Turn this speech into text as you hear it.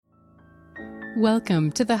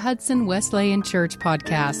Welcome to the Hudson Wesleyan Church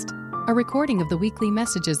podcast, a recording of the weekly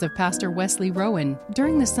messages of Pastor Wesley Rowan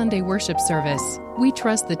during the Sunday worship service. We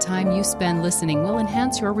trust the time you spend listening will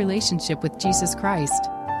enhance your relationship with Jesus Christ.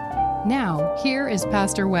 Now, here is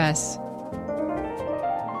Pastor Wes.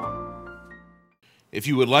 If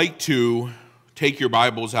you would like to take your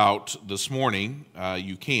Bibles out this morning,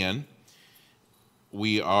 you can.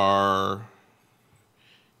 We are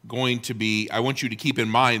I want you to keep in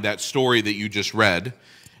mind that story that you just read,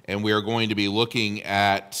 and we are going to be looking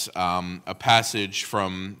at a passage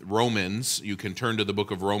from Romans. You can turn to the book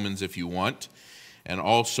of Romans if you want, and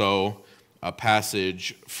also a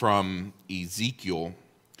passage from Ezekiel,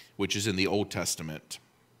 which is in the Old Testament.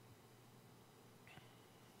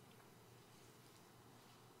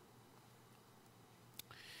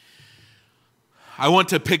 I want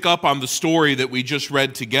to pick up on the story that we just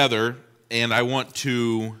read together, and I want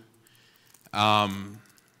to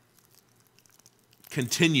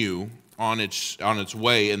continue on its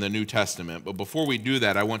way in the New Testament. But before we do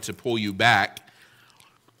that, I want to pull you back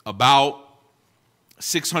about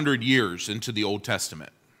 600 years into the Old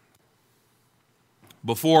Testament.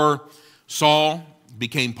 Before Saul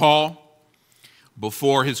became Paul,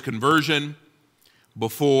 before his conversion,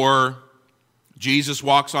 before Jesus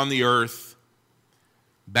walks on the earth,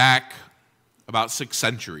 back about 6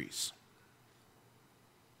 centuries.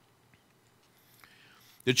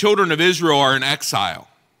 The children of Israel are in exile.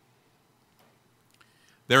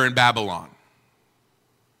 They're in Babylon.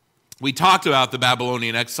 We talked about the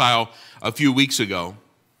Babylonian exile a few weeks ago.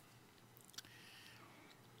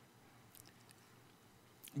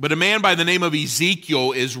 But a man by the name of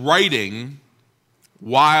Ezekiel is writing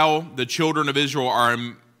while the children of Israel are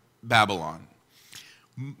in Babylon.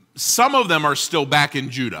 Some of them are still back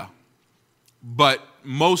in Judah, but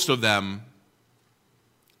most of them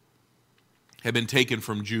have been taken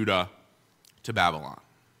from Judah to Babylon.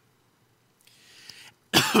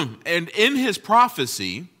 And in his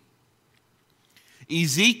prophecy,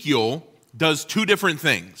 Ezekiel does 2 different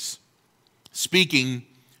things, speaking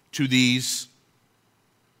to these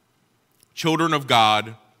children of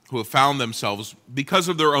God who have found themselves, because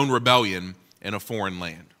of their own rebellion, in a foreign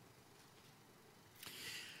land.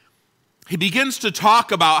 He begins to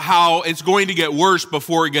talk about how it's going to get worse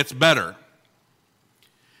before it gets better.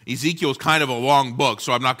 Ezekiel is kind of a long book,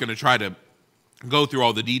 so I'm not going to try to go through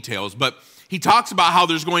all the details, but he talks about how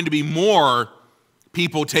there's going to be more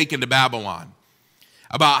people taken to Babylon,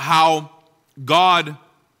 about how God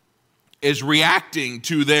is reacting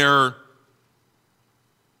to their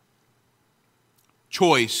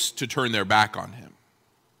choice to turn their back on him.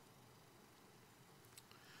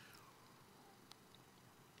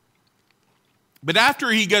 But after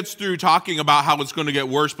he gets through talking about how it's going to get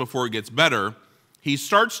worse before it gets better, he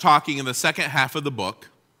starts talking in the second half of the book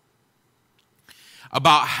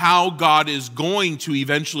about how God is going to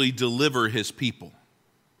eventually deliver his people.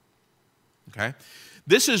 Okay?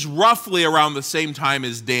 This is roughly around the same time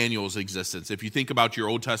as Daniel's existence. If you think about your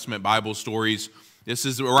Old Testament Bible stories, this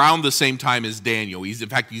is around the same time as Daniel. In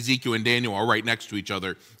fact, Ezekiel and Daniel are right next to each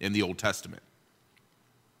other in the Old Testament.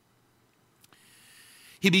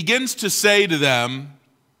 He begins to say to them,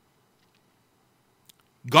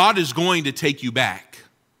 God is going to take you back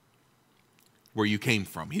where you came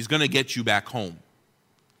from. He's going to get you back home.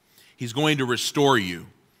 He's going to restore you.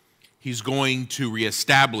 He's going to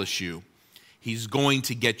reestablish you. He's going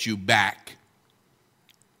to get you back.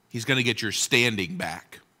 He's going to get your standing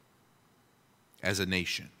back as a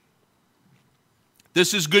nation.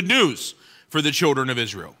 This is good news for the children of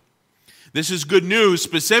Israel. This is good news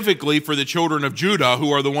specifically for the children of Judah,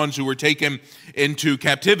 who are the ones who were taken into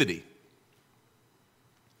captivity.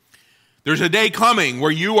 There's a day coming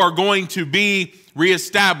where you are going to be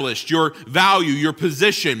reestablished. Your value, your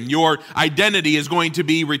position, your identity is going to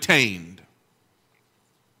be retained.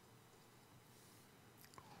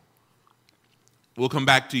 We'll come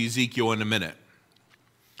back to Ezekiel in a minute.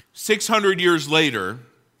 600 years later,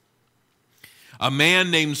 a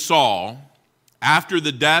man named Saul, after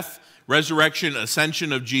the death, resurrection,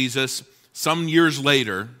 ascension of Jesus, some years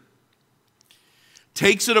later,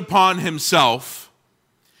 takes it upon himself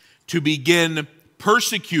to begin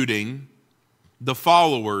persecuting the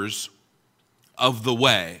followers of the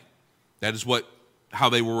way. That is how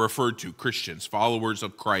they were referred to, Christians, followers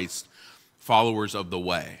of Christ, followers of the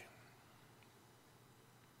way.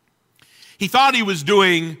 He thought he was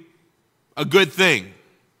doing a good thing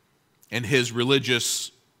in his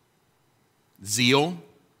religious zeal.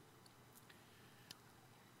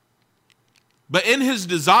 But in his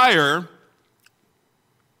desire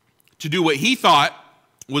to do what he thought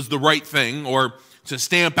was the right thing, or to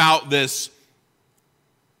stamp out this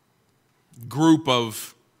group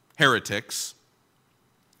of heretics.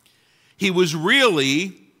 He was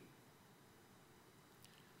really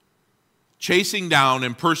chasing down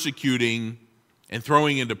and persecuting and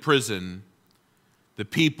throwing into prison the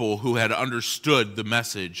people who had understood the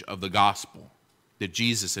message of the gospel, that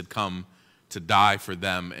Jesus had come to die for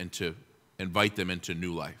them and to invite them into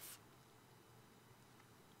new life.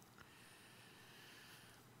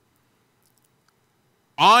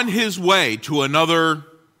 On his way to another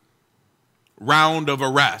round of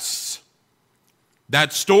arrests,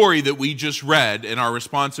 that story that we just read in our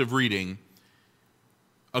responsive reading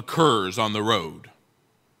occurs on the road.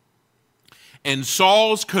 And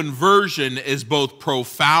Saul's conversion is both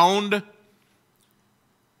profound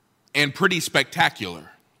and pretty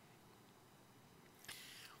spectacular.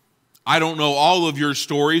 I don't know all of your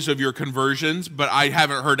stories of your conversions, but I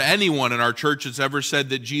haven't heard anyone in our church that's ever said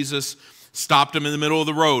that Jesus stopped him in the middle of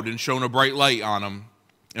the road and shone a bright light on him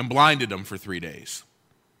and blinded him for 3 days.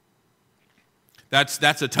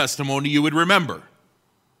 That's a testimony you would remember.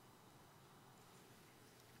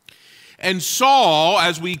 And Saul,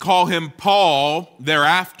 as we call him Paul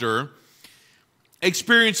thereafter,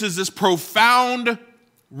 experiences this profound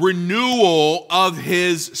renewal of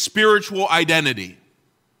his spiritual identity.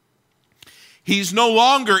 He's no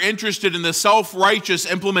longer interested in the self-righteous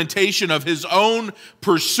implementation of his own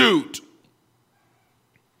pursuit.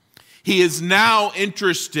 He is now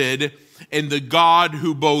interested in the God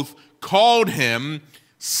who both called him,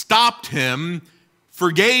 stopped him,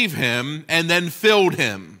 forgave him, and then filled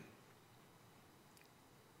him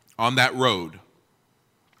on that road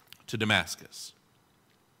to Damascus.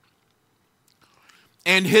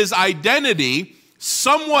 And his identity,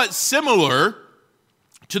 somewhat similar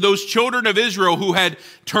to those children of Israel who had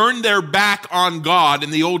turned their back on God in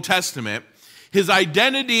the Old Testament, his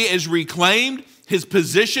identity is reclaimed, his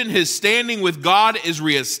position, his standing with God is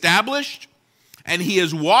reestablished, and he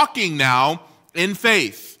is walking now in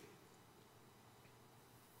faith.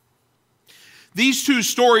 These two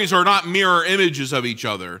stories are not mirror images of each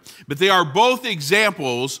other, but they are both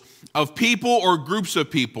examples of people or groups of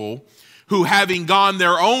people who, having gone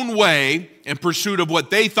their own way in pursuit of what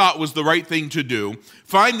they thought was the right thing to do,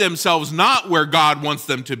 find themselves not where God wants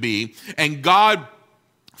them to be, and God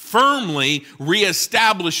firmly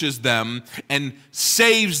reestablishes them and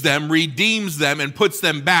saves them, redeems them, and puts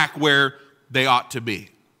them back where they ought to be.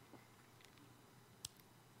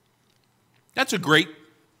 That's a great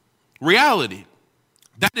reality.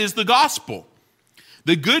 That is the gospel.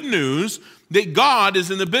 The good news that God is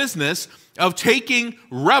in the business of taking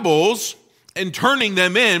rebels and turning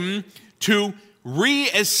them in to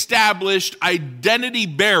reestablished identity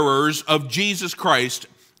bearers of Jesus Christ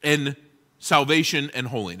in salvation and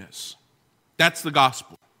holiness. That's the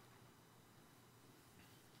gospel.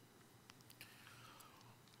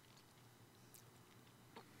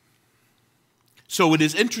 So it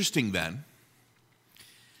is interesting then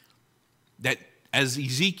that as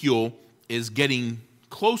Ezekiel is getting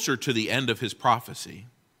closer to the end of his prophecy,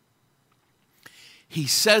 he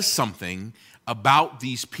says something about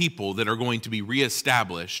these people that are going to be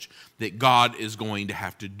reestablished that God is going to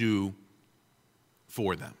have to do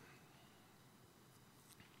for them.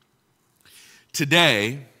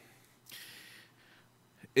 Today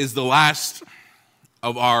is the last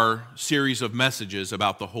of our series of messages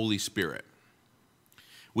about the Holy Spirit.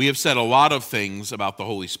 We have said a lot of things about the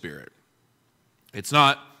Holy Spirit. It's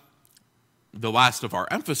not the last of our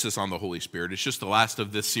emphasis on the Holy Spirit. It's just the last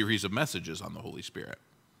of this series of messages on the Holy Spirit.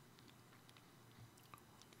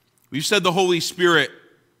 We've said the Holy Spirit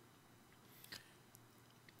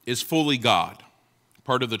is fully God,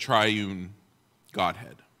 part of the triune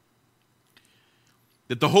Godhead.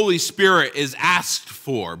 That the Holy Spirit is asked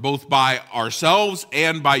for both by ourselves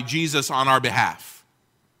and by Jesus on our behalf.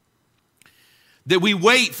 That we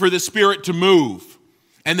wait for the Spirit to move,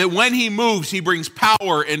 and that when he moves, he brings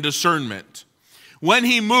power and discernment. When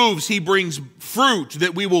he moves, he brings fruit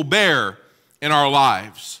that we will bear in our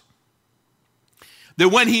lives. That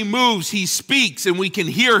when he moves, he speaks and we can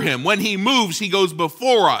hear him. When he moves, he goes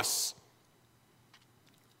before us.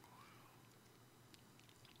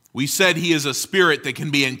 We said he is a spirit that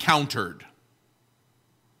can be encountered.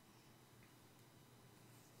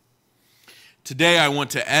 Today, I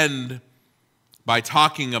want to end by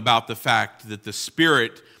talking about the fact that the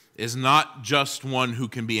Spirit is not just one who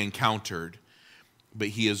can be encountered, but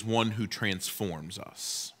he is one who transforms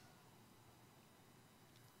us.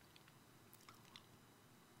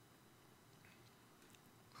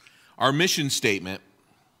 Our mission statement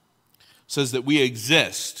says that we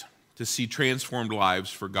exist to see transformed lives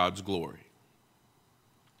for God's glory.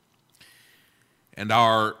 And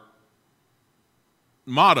our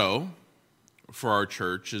motto for our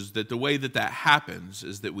church is that the way that happens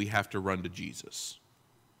is that we have to run to Jesus.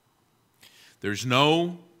 There's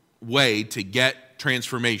no way to get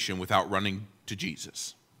transformation without running to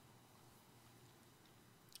Jesus.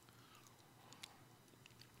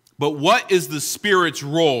 But what is the Spirit's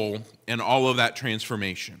role in all of that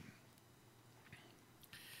transformation?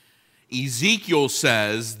 Ezekiel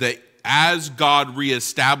says that as God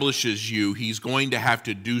reestablishes you, he's going to have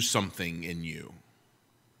to do something in you.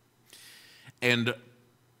 And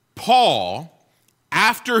Paul,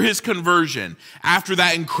 after his conversion, after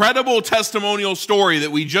that incredible testimonial story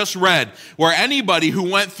that we just read, where anybody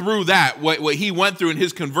who went through that, what he went through in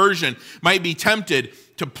his conversion, might be tempted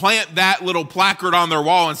to plant that little placard on their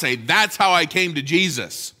wall and say, that's how I came to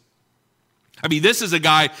Jesus. I mean, this is a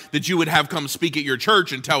guy that you would have come speak at your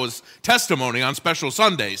church and tell his testimony on special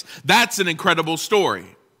Sundays. That's an incredible story.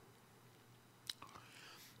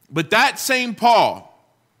 But that same Paul,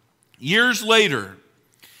 years later,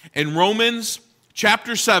 in Romans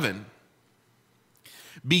chapter 7,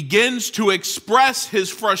 begins to express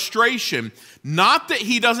his frustration, not that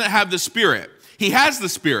he doesn't have the Spirit. He has the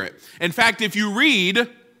Spirit. In fact, if you read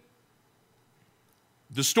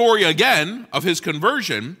the story again of his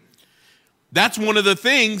conversion, that's one of the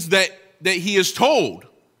things that he is told,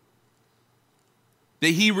 that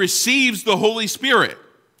he receives the Holy Spirit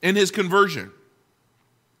in his conversion.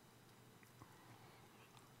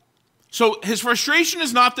 So his frustration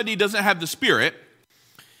is not that he doesn't have the Spirit.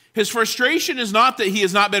 His frustration is not that he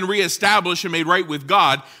has not been reestablished and made right with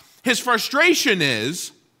God. His frustration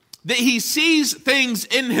is that he sees things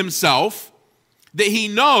in himself that he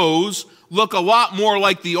knows look a lot more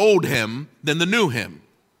like the old him than the new him.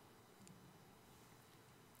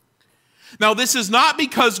 Now, this is not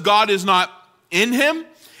because God is not in him.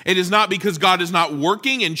 It is not because God is not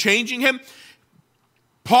working and changing him.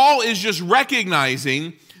 Paul is just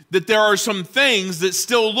recognizing that there are some things that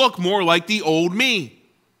still look more like the old me.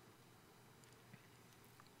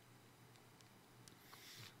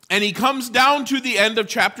 And he comes down to the end of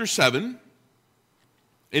chapter 7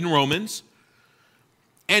 in Romans,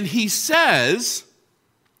 and he says,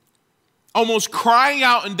 almost crying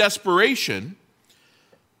out in desperation,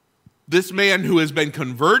 this man who has been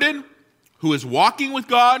converted, who is walking with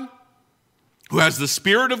God, who has the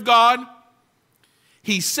Spirit of God,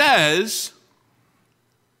 he says,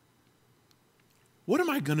 what am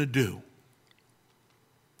I going to do?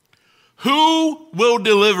 Who will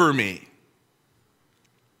deliver me?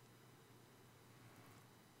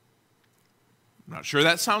 I'm not sure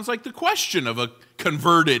that sounds like the question of a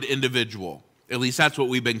converted individual. At least that's what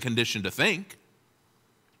we've been conditioned to think.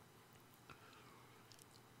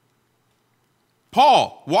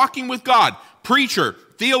 Paul, walking with God, preacher,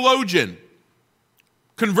 theologian,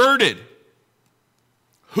 converted.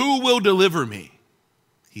 Who will deliver me?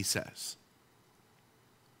 He says.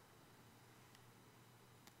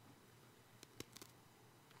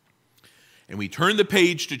 And we turn the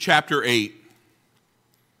page to chapter 8,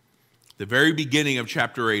 the very beginning of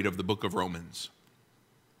chapter 8 of the book of Romans.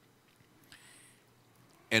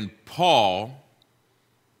 And Paul,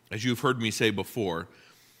 as you've heard me say before,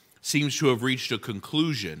 seems to have reached a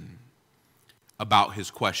conclusion about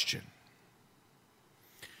his question.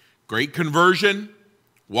 Great conversion,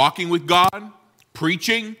 walking with God,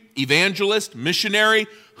 preaching, evangelist, missionary.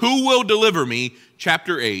 Who will deliver me?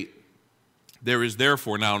 Chapter 8. There is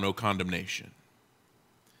therefore now no condemnation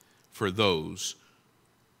for those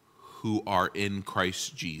who are in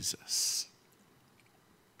Christ Jesus.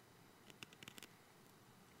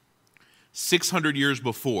 600 years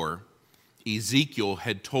before, Ezekiel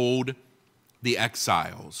had told the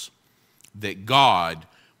exiles that God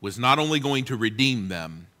was not only going to redeem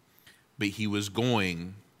them, but he was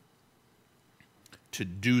going to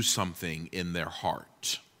do something in their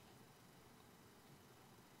heart.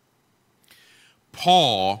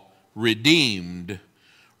 Paul, redeemed,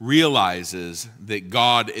 realizes that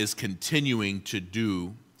God is continuing to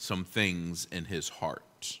do some things in his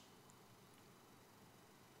heart.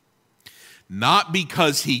 Not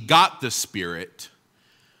because he got the Spirit,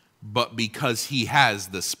 but because he has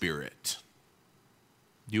the Spirit.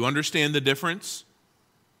 Do you understand the difference?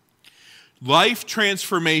 Life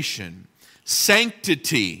transformation,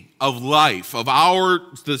 sanctity of life, of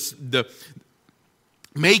the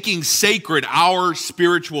making sacred our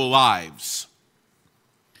spiritual lives,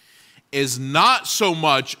 is not so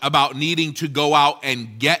much about needing to go out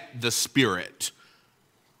and get the Spirit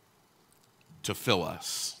to fill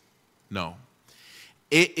us. No.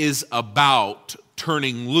 It is about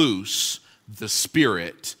turning loose the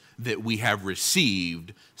Spirit that we have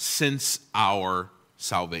received since our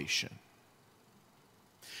salvation.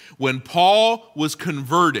 When Paul was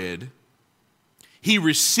converted, He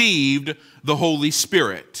received the Holy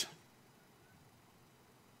Spirit.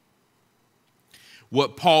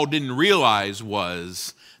 What Paul didn't realize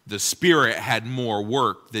was the Spirit had more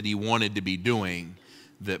work that he wanted to be doing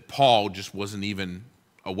that Paul just wasn't even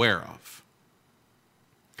aware of.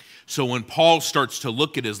 So when Paul starts to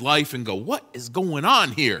look at his life and go, what is going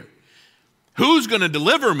on here? Who's going to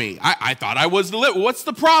deliver me? I thought I was delivered. What's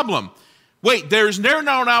the problem? Wait, there's there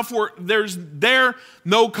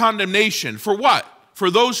no condemnation. For what? For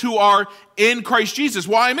those who are in Christ Jesus.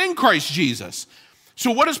 Well, I'm in Christ Jesus.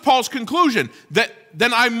 So what is Paul's conclusion? That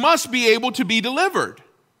then I must be able to be delivered.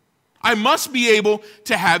 I must be able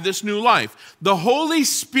to have this new life. The Holy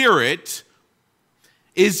Spirit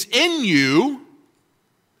is in you.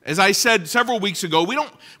 As I said several weeks ago,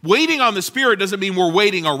 waiting on the Spirit doesn't mean we're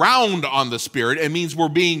waiting around on the Spirit. It means we're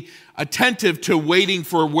being attentive to waiting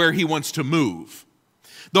for where he wants to move.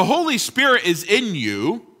 The Holy Spirit is in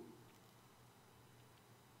you.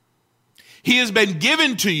 He has been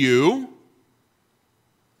given to you.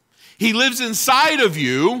 He lives inside of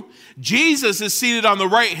you. Jesus is seated on the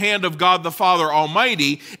right hand of God the Father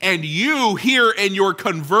Almighty, and you here in your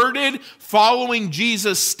converted, following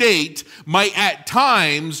Jesus state might at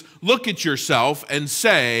times look at yourself and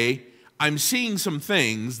say, I'm seeing some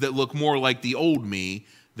things that look more like the old me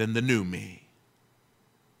than the new me.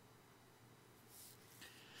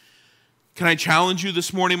 Can I challenge you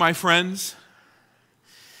this morning, my friends?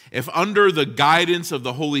 If under the guidance of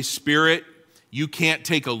the Holy Spirit, you can't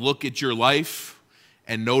take a look at your life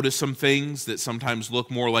and notice some things that sometimes look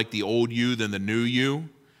more like the old you than the new you,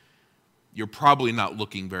 you're probably not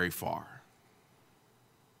looking very far.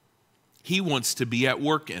 He wants to be at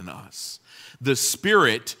work in us. The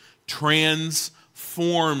Spirit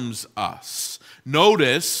transforms us.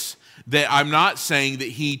 Notice that I'm not saying that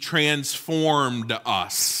he transformed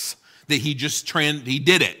us, that he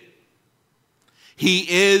did it. He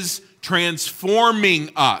is transforming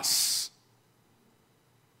us.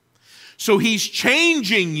 So he's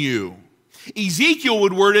changing you. Ezekiel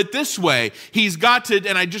would word it this way. He's got to,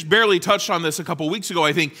 and I just barely touched on this a couple weeks ago,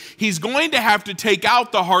 I think, he's going to have to take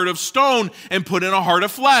out the heart of stone and put in a heart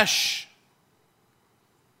of flesh,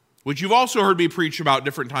 which you've also heard me preach about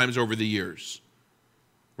different times over the years,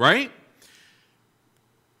 right?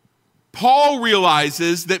 Paul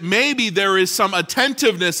realizes that maybe there is some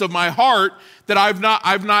attentiveness of my heart that I've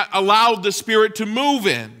not allowed the Spirit to move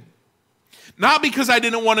in. Not because I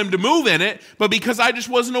didn't want him to move in it, but because I just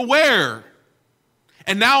wasn't aware.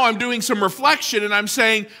 And now I'm doing some reflection and I'm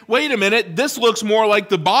saying, wait a minute, this looks more like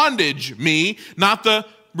the bondage me, not the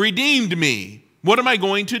redeemed me. What am I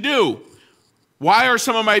going to do? Why are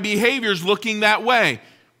some of my behaviors looking that way?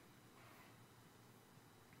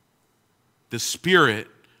 The Spirit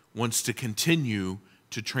wants to continue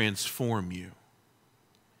to transform you.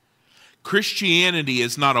 Christianity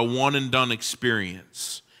is not a one and done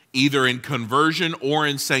experience, either in conversion or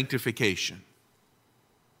in sanctification.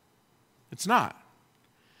 It's not.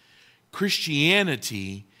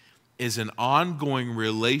 Christianity is an ongoing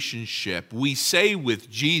relationship, we say with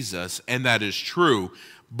Jesus, and that is true,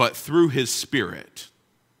 but through his Spirit.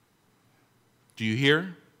 Do you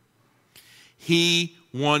hear? He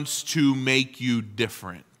wants to make you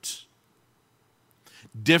different.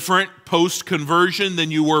 Different post-conversion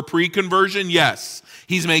than you were pre-conversion? Yes.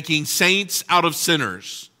 He's making saints out of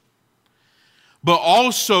sinners. But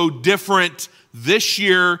also different this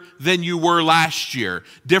year than you were last year.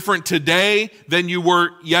 Different today than you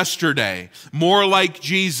were yesterday. More like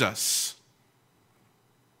Jesus.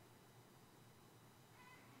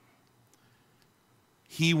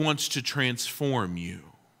 He wants to transform you.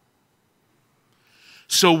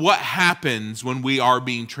 So what happens when we are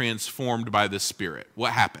being transformed by the Spirit?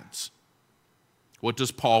 What happens? What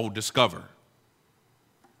does Paul discover?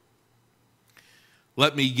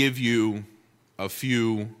 Let me give you a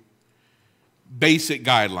few basic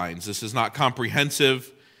guidelines. This is not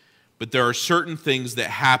comprehensive, but there are certain things that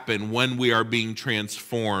happen when we are being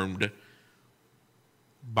transformed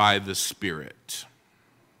by the Spirit.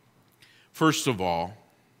 First of all,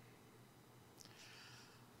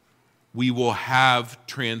 we will have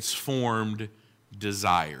transformed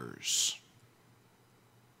desires.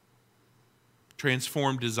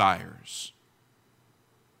 Transformed desires.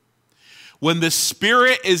 When the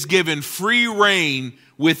Spirit is given free rein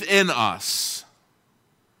within us,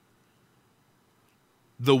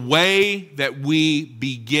 the way that we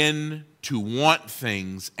begin to want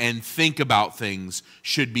things and think about things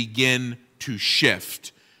should begin to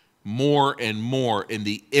shift more and more in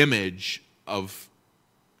the image of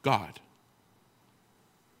God.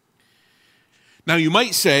 Now you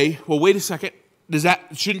might say, well, wait a second,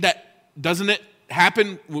 doesn't it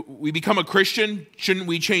happen? We become a Christian. Shouldn't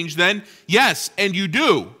we change then? Yes, and you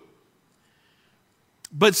do.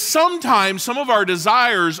 But sometimes some of our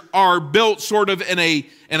desires are built sort of in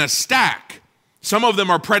a stack. Some of them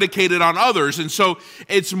are predicated on others. And so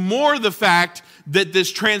it's more the fact that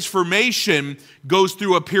this transformation goes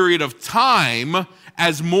through a period of time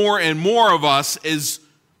as more and more of us is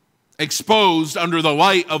exposed under the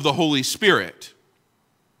light of the Holy Spirit.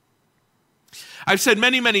 I've said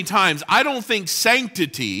many, many times, I don't think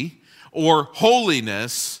sanctity or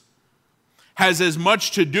holiness has as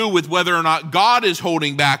much to do with whether or not God is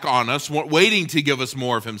holding back on us, waiting to give us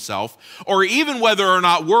more of himself, or even whether or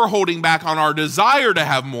not we're holding back on our desire to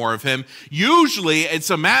have more of him. Usually it's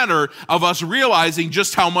a matter of us realizing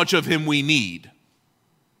just how much of him we need.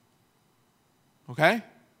 Okay?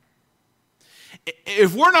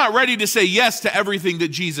 If we're not ready to say yes to everything that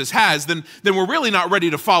Jesus has, then we're really not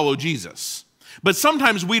ready to follow Jesus. But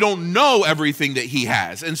sometimes we don't know everything that he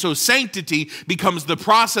has. And so sanctity becomes the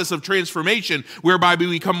process of transformation whereby we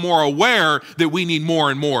become more aware that we need more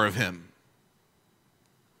and more of him.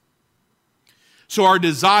 So our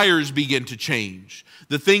desires begin to change.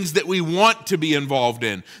 The things that we want to be involved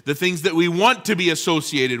in, the things that we want to be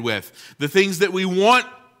associated with, the things that we want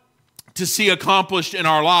to see accomplished in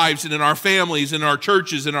our lives and in our families, in our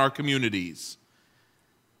churches, in our communities.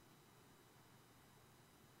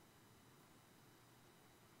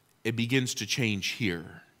 It begins to change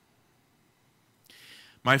here.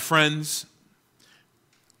 My friends,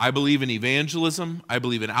 I believe in evangelism, I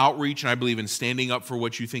believe in outreach, and I believe in standing up for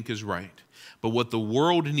what you think is right. But what the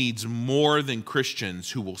world needs more than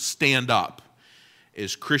Christians who will stand up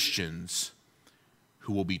is Christians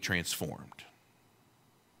who will be transformed.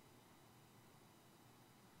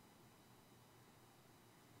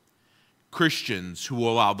 Christians who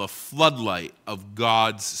will allow the floodlight of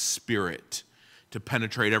God's Spirit to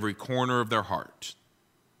penetrate every corner of their heart.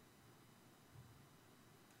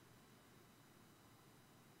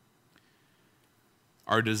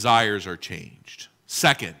 Our desires are changed.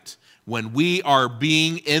 Second, when we are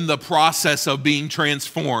being in the process of being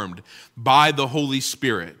transformed by the Holy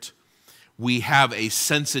Spirit, we have a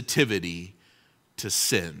sensitivity to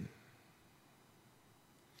sin.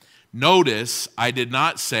 Notice, I did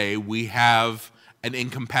not say we have an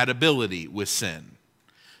incompatibility with sin.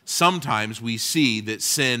 Sometimes we see that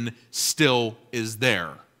sin still is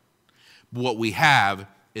there. What we have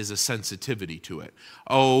is a sensitivity to it.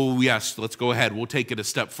 Oh, yes, let's go ahead. We'll take it a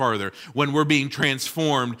step farther. When we're being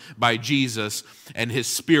transformed by Jesus and his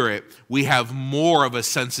Spirit, we have more of a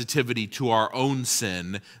sensitivity to our own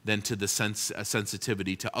sin than to the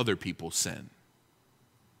sensitivity to other people's sin.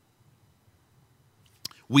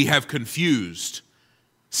 We have confused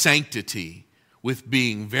sanctity with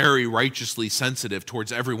being very righteously sensitive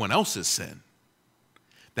towards everyone else's sin.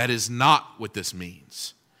 That is not what this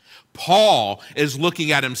means. Paul is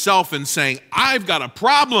looking at himself and saying, I've got a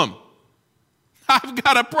problem. I've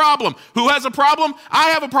got a problem. Who has a problem? I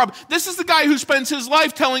have a problem. This is the guy who spends his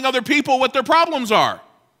life telling other people what their problems are.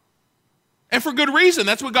 And for good reason.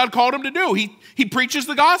 That's what God called him to do. He preaches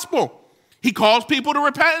the gospel. He calls people to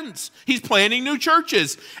repentance. He's planting new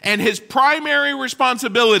churches. And his primary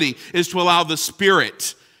responsibility is to allow the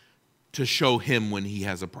Spirit to show him when he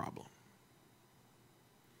has a problem.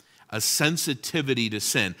 A sensitivity to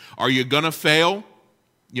sin. Are you going to fail?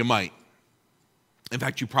 You might. In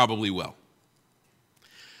fact, you probably will.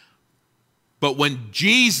 But when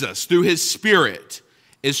Jesus, through his Spirit,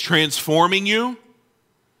 is transforming you,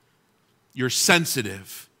 you're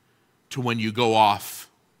sensitive to when you go off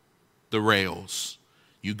the rails.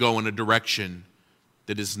 You go in a direction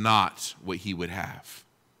that is not what he would have.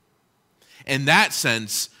 In that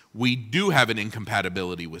sense, we do have an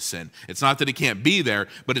incompatibility with sin. It's not that it can't be there,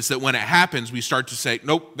 but it's that when it happens, we start to say,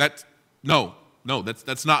 nope, that's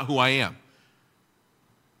not who I am.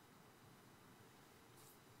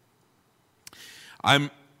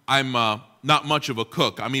 I'm not much of a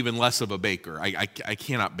cook. I'm even less of a baker. I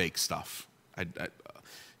cannot bake stuff.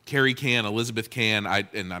 Carrie can, Elizabeth can,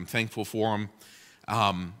 and I'm thankful for them.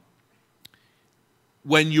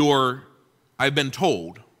 I've been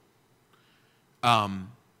told, by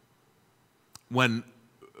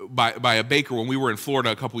a baker, when we were in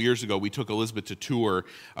Florida a couple years ago, we took Elizabeth to tour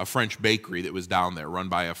a French bakery that was down there, run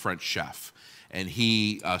by a French chef. And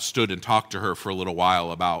he stood and talked to her for a little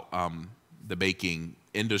while about the baking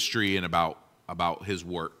industry and about his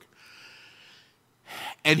work.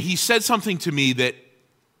 And he said something to me that,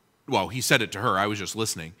 well, he said it to her, I was just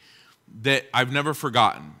listening, that I've never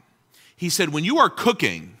forgotten. He said, when you are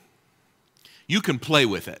cooking, you can play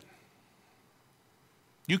with it.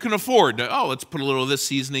 You can afford to, let's put a little of this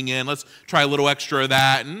seasoning in, let's try a little extra of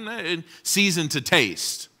that, and season to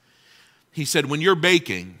taste. He said, when you're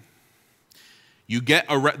baking, you get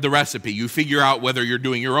the recipe. You figure out whether you're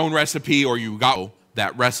doing your own recipe or you got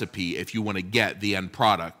that recipe if you want to get the end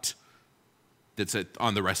product that's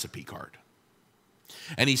on the recipe card.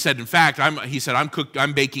 And he said, in fact,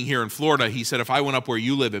 I'm baking here in Florida. He said, if I went up where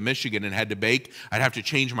you live in Michigan and had to bake, I'd have to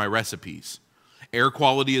change my recipes. Air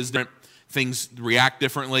quality is different. Things react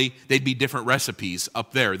differently. They'd be different recipes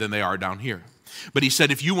up there than they are down here. But he said,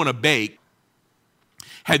 if you want to bake,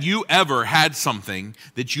 have you ever had something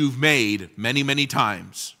that you've made many, many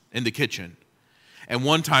times in the kitchen, and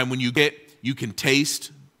one time when you can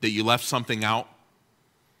taste that you left something out,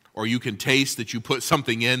 or you can taste that you put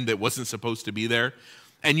something in that wasn't supposed to be there,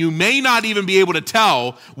 and you may not even be able to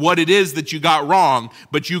tell what it is that you got wrong,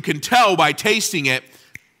 but you can tell by tasting it,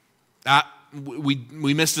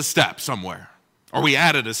 we missed a step somewhere, or we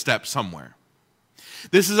added a step somewhere.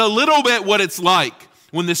 This is a little bit what it's like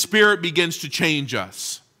when the Spirit begins to change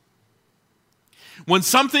us. When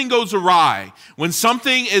something goes awry, when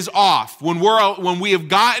something is off, when we have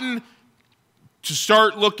gotten to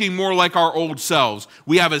start looking more like our old selves,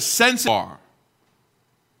 we have a sense of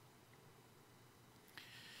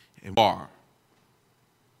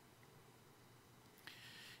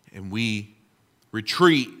and we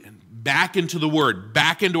retreat back into the Word,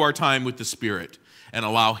 back into our time with the Spirit, and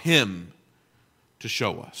allow Him to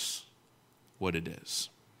show us what it is.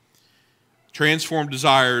 Transformed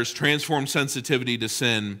desires, transformed sensitivity to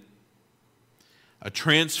sin, a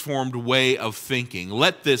transformed way of thinking.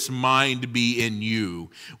 Let this mind be in you,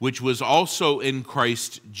 which was also in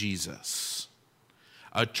Christ Jesus.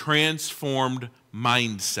 A transformed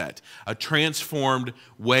mindset, a transformed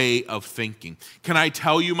way of thinking. Can I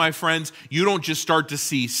tell you, my friends, you don't just start to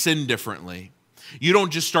see sin differently. You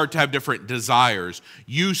don't just start to have different desires.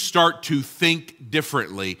 You start to think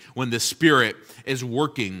differently when the Spirit is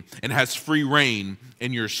working and has free reign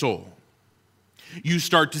in your soul. You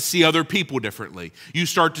start to see other people differently. You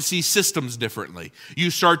start to see systems differently.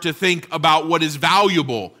 You start to think about what is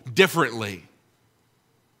valuable differently.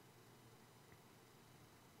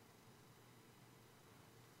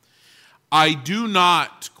 I do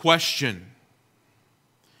not question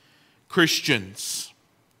Christians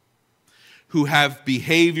who have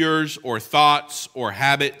behaviors or thoughts or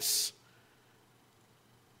habits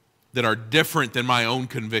that are different than my own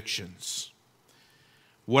convictions.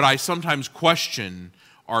 What I sometimes question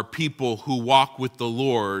are people who walk with the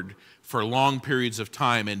Lord for long periods of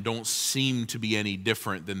time and don't seem to be any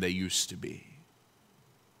different than they used to be.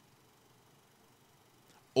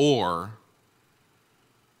 Or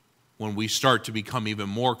when we start to become even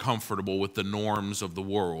more comfortable with the norms of the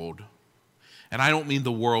world. And I don't mean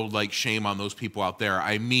the world like shame on those people out there.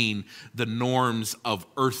 I mean the norms of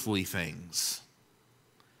earthly things.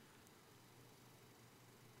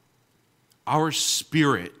 Our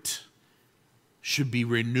spirit should be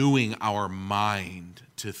renewing our mind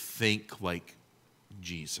to think like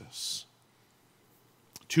Jesus.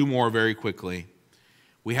 Two more very quickly.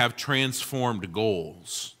 We have transformed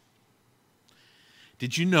goals.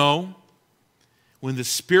 Did you know when the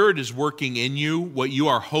Spirit is working in you, what you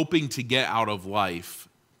are hoping to get out of life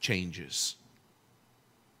changes?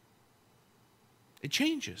 It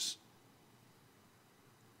changes.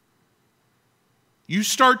 You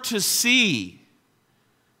start to see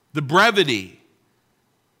the brevity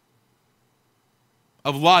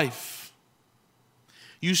of life.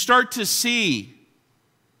 You start to see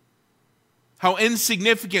how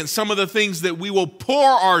insignificant some of the things that we will pour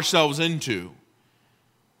ourselves into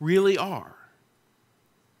really are.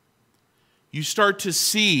 You start to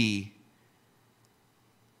see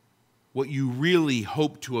what you really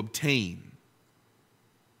hope to obtain,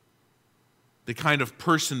 the kind of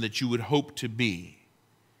person that you would hope to be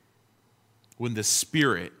when the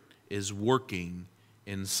Spirit is working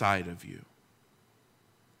inside of you.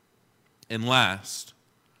 And last,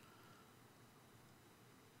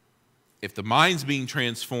 if the mind's being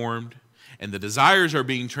transformed and the desires are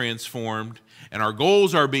being transformed and our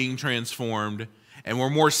goals are being transformed and we're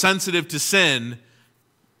more sensitive to sin,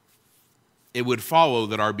 it would follow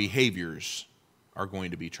that our behaviors are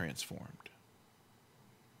going to be transformed.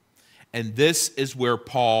 And this is where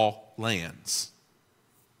Paul lands.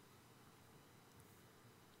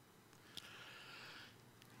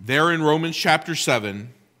 There in Romans chapter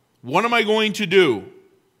 7, what am I going to do?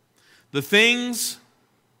 The things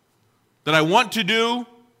that I want to do,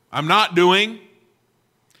 I'm not doing.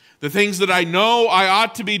 The things that I know I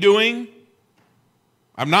ought to be doing,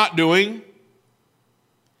 I'm not doing.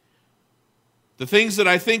 The things that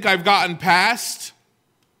I think I've gotten past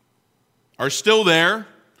are still there.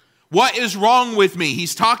 What is wrong with me?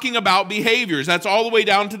 He's talking about behaviors. That's all the way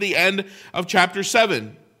down to the end of chapter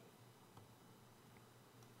 7.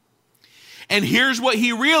 And here's what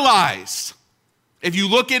he realized. If you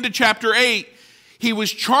look into chapter 8, he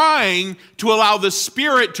was trying to allow the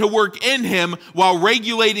Spirit to work in him while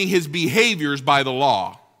regulating his behaviors by the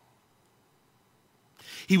law.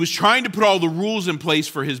 He was trying to put all the rules in place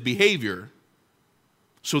for his behavior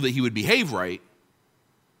so that he would behave right,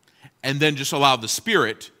 and then just allow the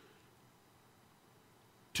Spirit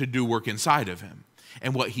to do work inside of him.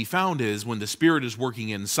 And what he found is when the Spirit is working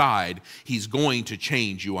inside, he's going to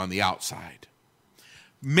change you on the outside.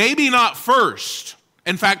 Maybe not first.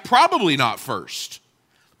 In fact, probably not first.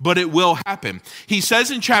 But it will happen. He says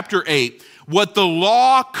in chapter 8, what the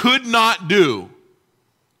law could not do.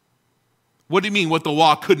 What do you mean what the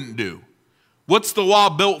law couldn't do? What's the law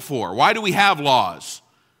built for? Why do we have laws?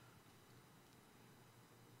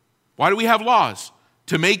 Why do we have laws?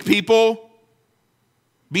 To make people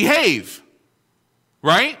behave,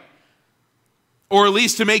 right? Or at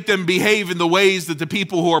least to make them behave in the ways that the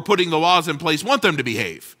people who are putting the laws in place want them to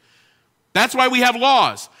behave. That's why we have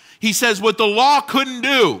laws. He says what the law couldn't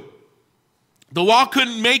do, the law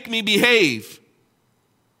couldn't make me behave.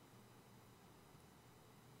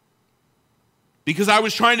 Because I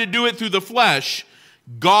was trying to do it through the flesh,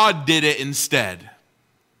 God did it instead.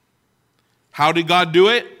 How did God do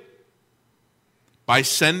it? By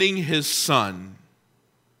sending his Son.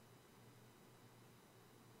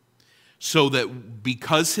 So that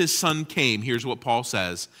because his Son came, here's what Paul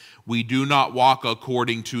says, we do not walk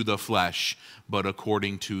according to the flesh, but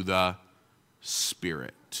according to the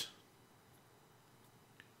Spirit.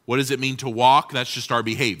 What does it mean to walk? That's just our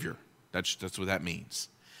behavior. That's what that means.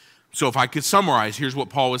 So if I could summarize, here's what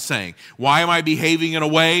Paul was saying. Why am I behaving in a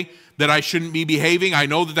way that I shouldn't be behaving? I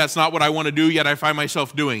know that that's not what I want to do, yet I find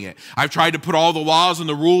myself doing it. I've tried to put all the laws and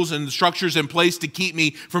the rules and the structures in place to keep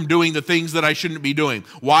me from doing the things that I shouldn't be doing.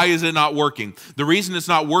 Why is it not working? The reason it's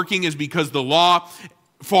not working is because the law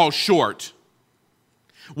falls short.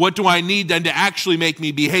 What do I need then to actually make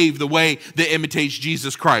me behave the way that imitates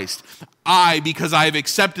Jesus Christ? Because I have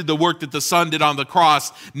accepted the work that the Son did on the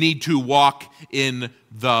cross, need to walk in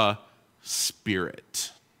the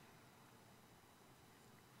Spirit.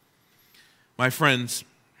 My friends,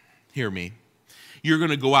 hear me. You're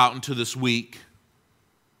going to go out into this week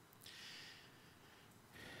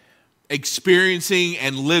experiencing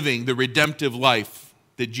and living the redemptive life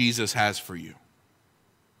that Jesus has for you.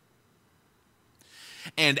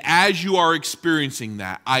 And as you are experiencing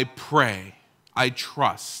that, I pray, I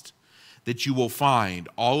trust that you will find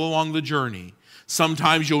all along the journey,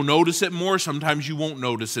 sometimes you'll notice it more, sometimes you won't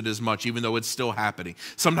notice it as much, even though it's still happening.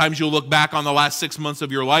 Sometimes you'll look back on the last 6 months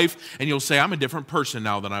of your life and you'll say, I'm a different person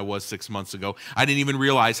now than I was 6 months ago. I didn't even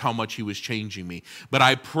realize how much he was changing me. But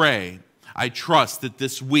I pray, I trust that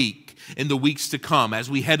this week, in the weeks to come, as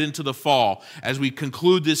we head into the fall, as we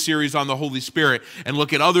conclude this series on the Holy Spirit and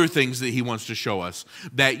look at other things that he wants to show us,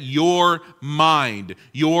 that your mind,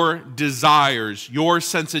 your desires, your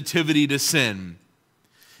sensitivity to sin,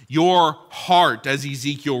 your heart, as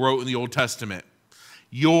Ezekiel wrote in the Old Testament,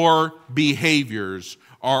 your behaviors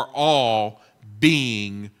are all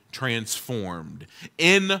being transformed,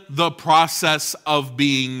 in the process of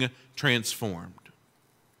being transformed.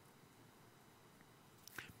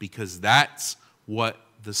 Because that's what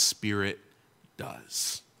the Spirit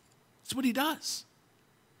does. That's what he does.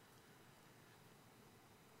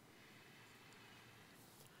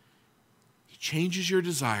 He changes your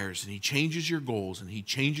desires, and he changes your goals, and he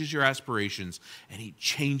changes your aspirations, and he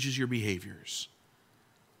changes your behaviors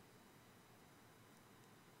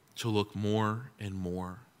to look more and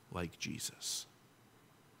more like Jesus.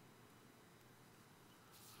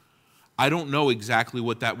 I don't know exactly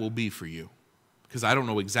what that will be for you, because I don't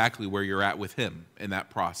know exactly where you're at with him in that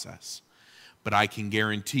process. But I can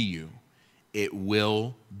guarantee you it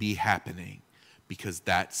will be happening, because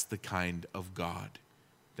that's the kind of God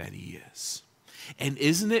that he is. And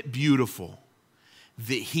isn't it beautiful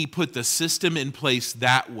that he put the system in place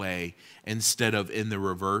that way instead of in the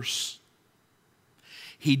reverse?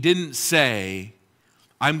 He didn't say,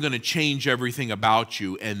 I'm going to change everything about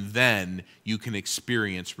you and then you can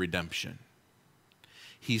experience redemption.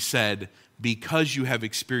 He said, because you have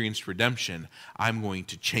experienced redemption, I'm going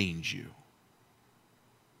to change you.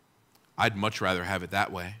 I'd much rather have it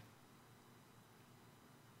that way.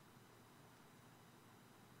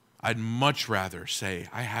 I'd much rather say,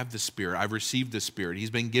 I have the Spirit. I've received the Spirit.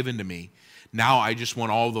 He's been given to me. Now I just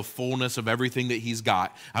want all the fullness of everything that he's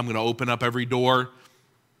got. I'm going to open up every door.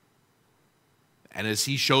 And as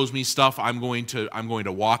he shows me stuff, I'm going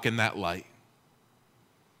to walk in that light.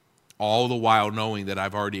 all the while knowing that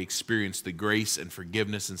I've already experienced the grace and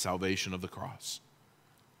forgiveness and salvation of the cross.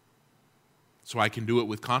 So I can do it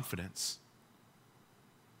with confidence.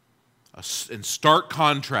 In stark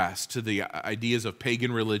contrast to the ideas of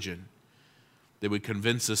pagan religion that would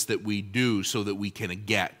convince us that we do so that we can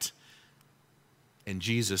get. And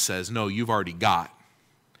Jesus says, no, you've already got,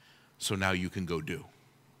 so now you can go do.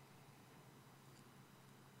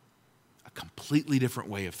 A completely different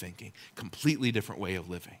way of thinking, completely different way of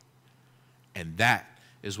living. And that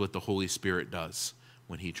is what the Holy Spirit does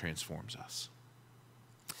when he transforms us.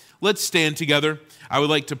 Let's stand together. I would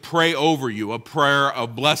like to pray over you a prayer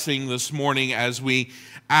of blessing this morning as we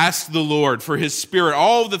ask the Lord for his Spirit,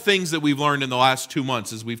 all of the things that we've learned in the last 2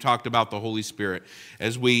 months as we've talked about the Holy Spirit,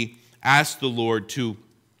 as we ask the Lord to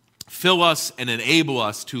fill us and enable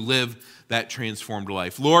us to live that transformed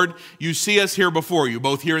life. Lord, you see us here before you,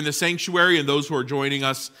 both here in the sanctuary and those who are joining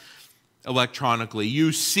us electronically.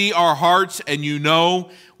 You see our hearts and you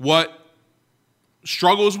know what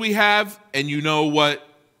struggles we have, and you know what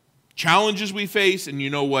challenges we face, and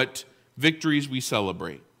you know what victories we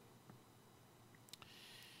celebrate.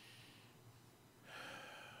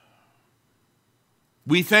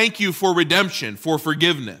 We thank you for redemption, for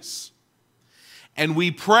forgiveness. And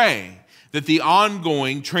we pray that the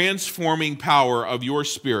ongoing transforming power of your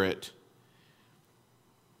Spirit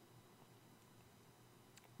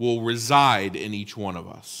will reside in each one of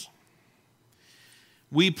us.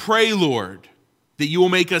 We pray, Lord, that you will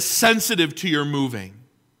make us sensitive to your moving.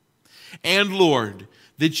 And, Lord,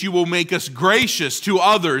 that you will make us gracious to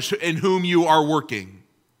others in whom you are working.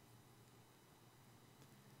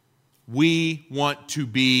 We want to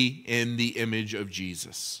be in the image of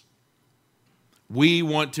Jesus. We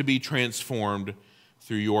want to be transformed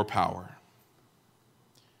through your power.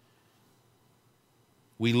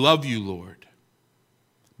 We love you, Lord.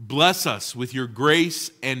 Bless us with your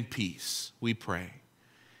grace and peace, we pray.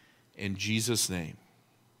 In Jesus' name,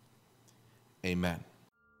 amen.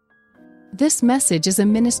 This message is a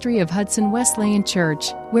ministry of Hudson Wesleyan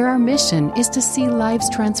Church, where our mission is to see lives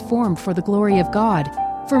transformed for the glory of God.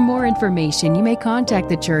 For more information, you may contact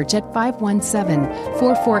the church at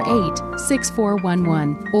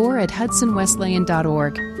 517-448-6411 or at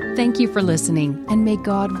hudsonwesleyan.org. Thank you for listening, and may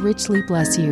God richly bless you.